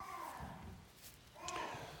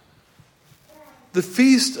The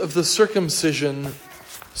feast of the circumcision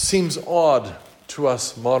seems odd to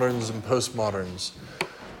us moderns and postmoderns.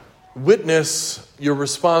 Witness your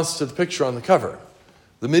response to the picture on the cover.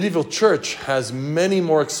 The medieval church has many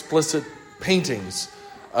more explicit paintings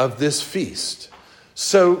of this feast.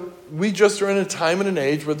 So we just are in a time and an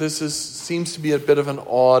age where seems to be a bit of an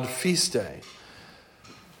odd feast day.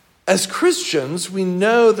 As Christians, we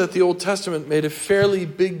know that the Old Testament made a fairly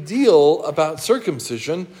big deal about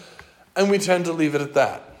circumcision, and we tend to leave it at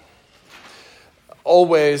that.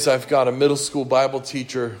 Always, I've got a middle school Bible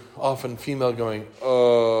teacher, often female, going,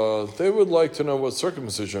 they would like to know what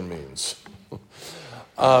circumcision means.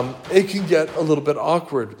 It can get a little bit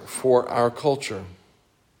awkward for our culture.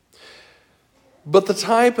 But the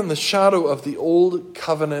type and the shadow of the Old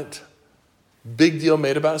Covenant, big deal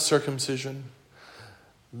made about circumcision.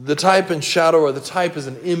 The type and shadow, or the type is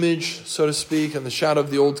an image, so to speak, and the shadow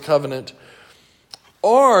of the Old Covenant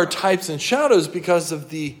are types and shadows because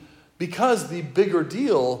the bigger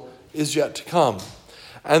deal is yet to come.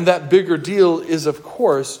 And that bigger deal is, of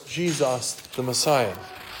course, Jesus the Messiah.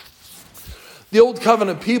 The Old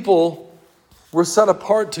Covenant people were set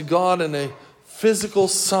apart to God in a physical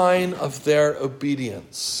sign of their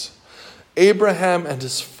obedience. Abraham and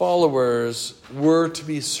his followers were to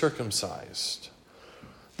be circumcised.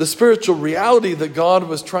 The spiritual reality that God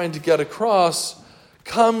was trying to get across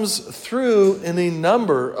comes through in a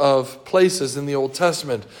number of places in the Old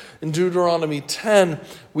Testament. In Deuteronomy 10,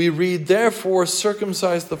 we read, "Therefore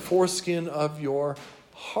circumcise the foreskin of your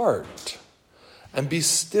heart, and be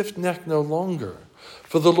stiff-necked no longer.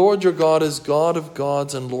 For the Lord your God is God of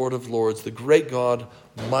gods and Lord of lords, the great God,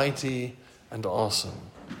 mighty and awesome."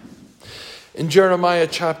 In Jeremiah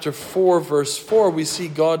chapter 4, verse 4, we see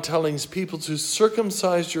God telling his people to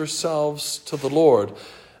circumcise yourselves to the Lord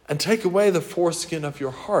and take away the foreskin of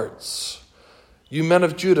your hearts, you men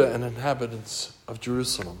of Judah and inhabitants of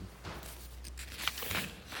Jerusalem.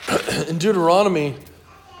 In Deuteronomy,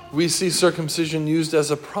 we see circumcision used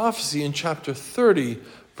as a prophecy in chapter 30,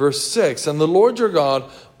 verse 6. "And the Lord your God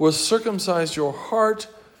will circumcise your heart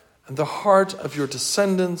and the heart of your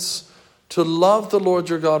descendants, to love the Lord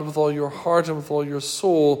your God with all your heart and with all your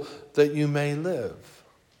soul, that you may live."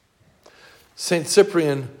 St.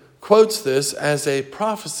 Cyprian quotes this as a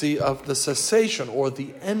prophecy of the cessation or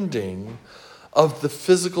the ending of the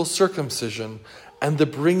physical circumcision and the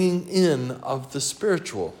bringing in of the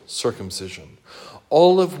spiritual circumcision,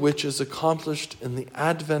 all of which is accomplished in the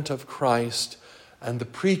advent of Christ and the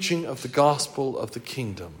preaching of the gospel of the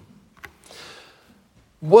kingdom.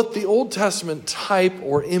 What the Old Testament type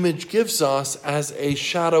or image gives us as a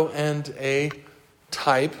shadow and a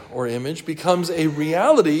type or image becomes a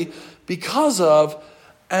reality because of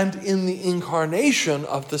and in the incarnation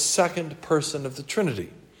of the second person of the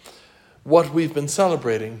Trinity, what we've been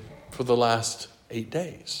celebrating for the last 8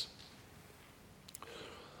 days.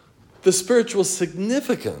 The spiritual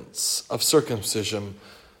significance of circumcision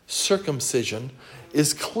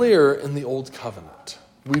is clear in the Old Covenant.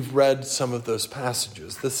 We've read some of those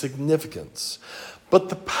passages, the significance. But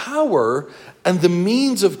the power and the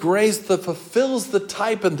means of grace that fulfills the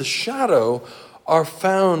type and the shadow are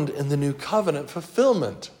found in the New Covenant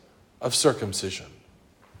fulfillment of circumcision.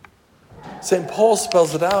 St. Paul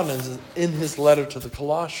spells it out in his letter to the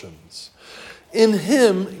Colossians. "In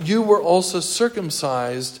him you were also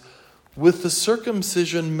circumcised with the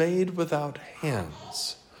circumcision made without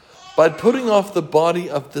hands, by putting off the body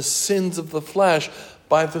of the sins of the flesh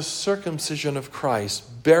by the circumcision of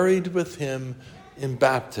Christ, buried with him in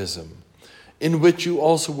baptism, in which you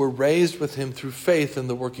also were raised with him through faith in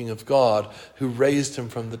the working of God, who raised him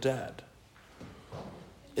from the dead."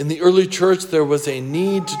 In the early church, there was a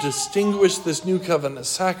need to distinguish this new covenant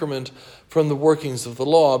sacrament from the workings of the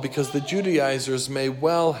law, because the Judaizers may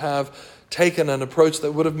well have taken an approach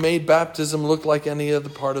that would have made baptism look like any other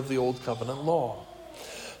part of the old covenant law.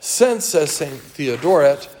 Since, says St.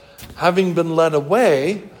 Theodoret, having been led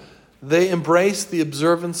away, they embraced the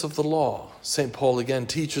observance of the law. St. Paul again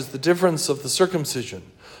teaches the difference of the circumcision,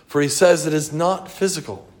 for he says it is not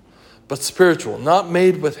physical, but spiritual, not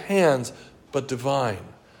made with hands, but divine,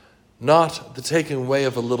 not the taking away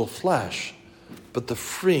of a little flesh, but the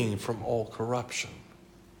freeing from all corruption.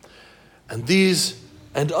 And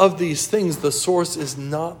of these things the source is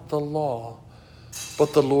not the law,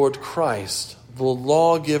 but the Lord Christ, the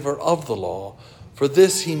lawgiver of the law. For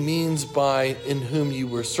this he means by "in whom you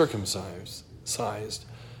were circumcised,"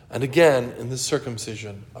 and again in the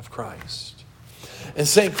circumcision of Christ. And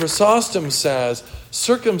St. Chrysostom says,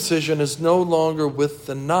 circumcision is no longer with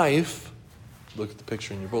the knife, look at the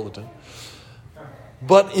picture in your bulletin,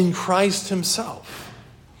 but in Christ himself.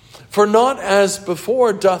 For not as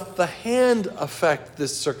before doth the hand affect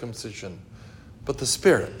this circumcision, but the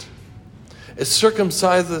Spirit. It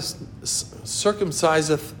circumciseth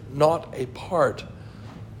not a part,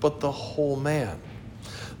 but the whole man.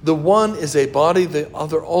 The one is a body, the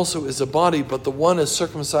other also is a body, but the one is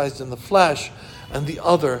circumcised in the flesh, and the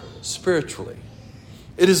other spiritually.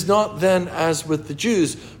 It is not then as with the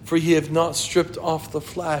Jews, for ye have not stripped off the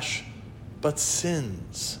flesh, but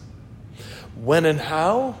sins. When and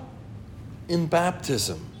how? In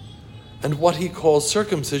baptism. And what he calls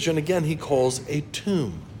circumcision, again he calls a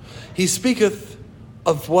tomb. He speaketh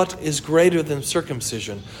of what is greater than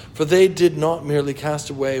circumcision, for they did not merely cast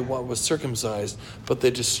away what was circumcised, but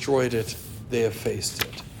they destroyed it, they effaced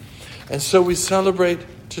it. And so we celebrate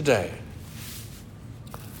today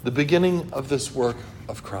the beginning of this work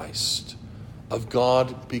of Christ, of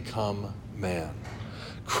God become man.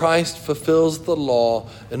 Christ fulfills the law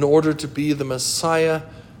in order to be the Messiah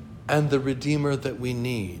and the Redeemer that we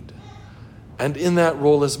need. And in that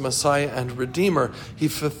role as Messiah and Redeemer, he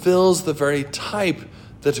fulfills the very type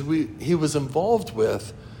that he was involved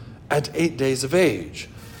with at 8 days of age,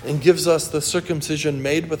 and gives us the circumcision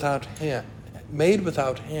made without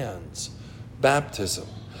hands, baptism,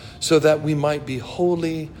 so that we might be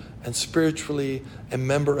holy and spiritually a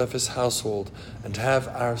member of his household and have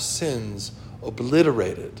our sins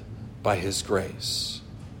obliterated by his grace.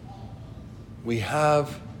 We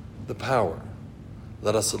have the power.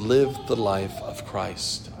 Let us live the life of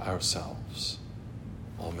Christ ourselves.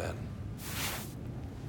 Amen.